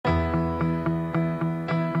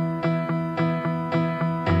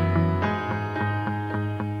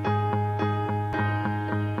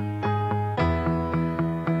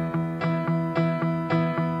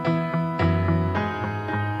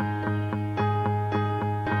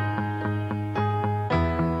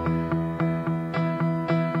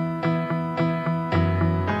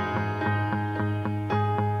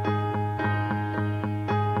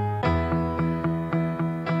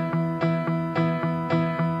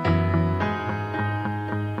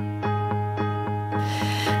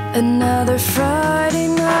Another Friday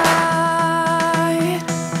night,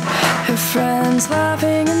 her friends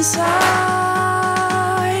laughing inside.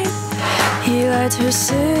 He lights her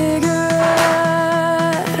cigarette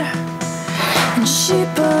and she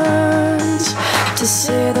burns to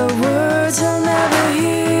say the words he'll never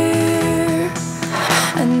hear.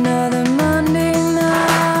 Another Monday night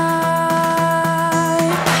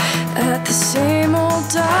at the same old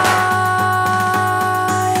dive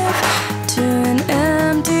to an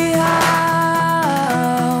empty house.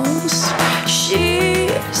 She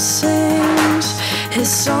sings his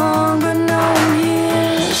song but no one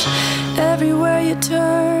hears. Everywhere you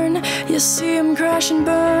turn you see him crash and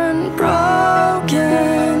burn.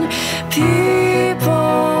 Broken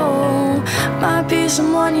people might be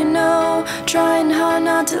someone you know, trying hard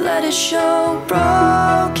not to let it show.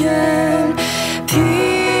 Broken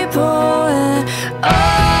people and oh,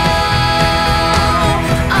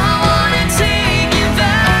 I wanna take you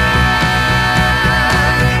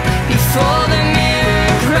back before the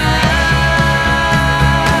mirror cracks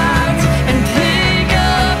and pick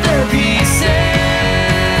up the pieces.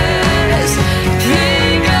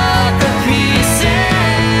 Pick up the pieces.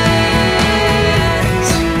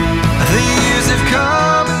 The years have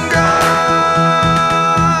come and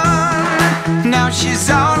gone. Now she's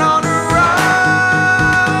out on her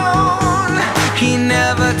own. He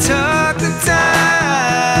never took the time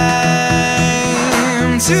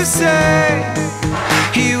to say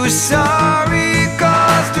he was sorry it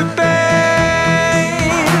caused her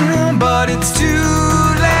pain. But it's too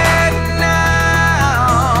late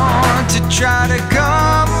now to try to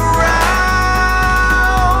come around.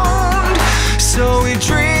 So he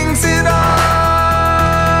drinks it all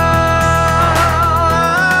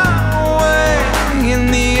away in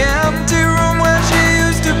the empty room where she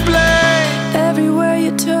used to play. Everywhere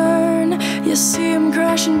you turn you see him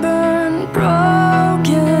crash and burn.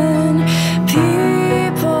 Broken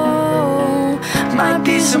people might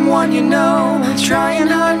be someone you know, trying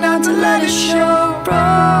hard not to let it show.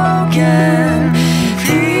 Broken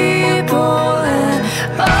people and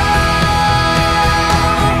oh,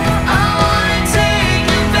 I wanna take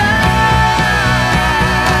you back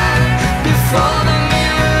before the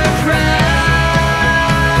mirror crack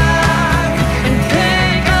and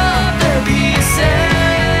pick up the pieces.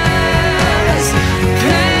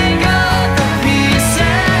 Pick up the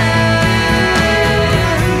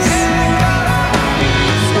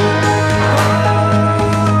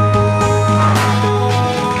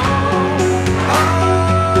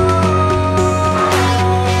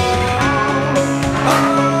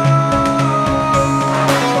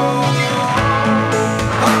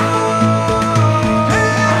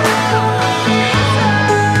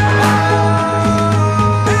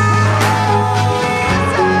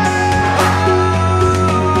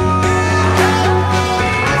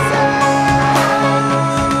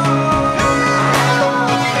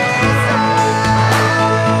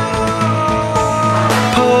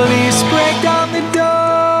Police break down the door.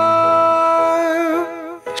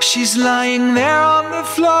 She's lying there on the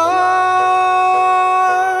floor.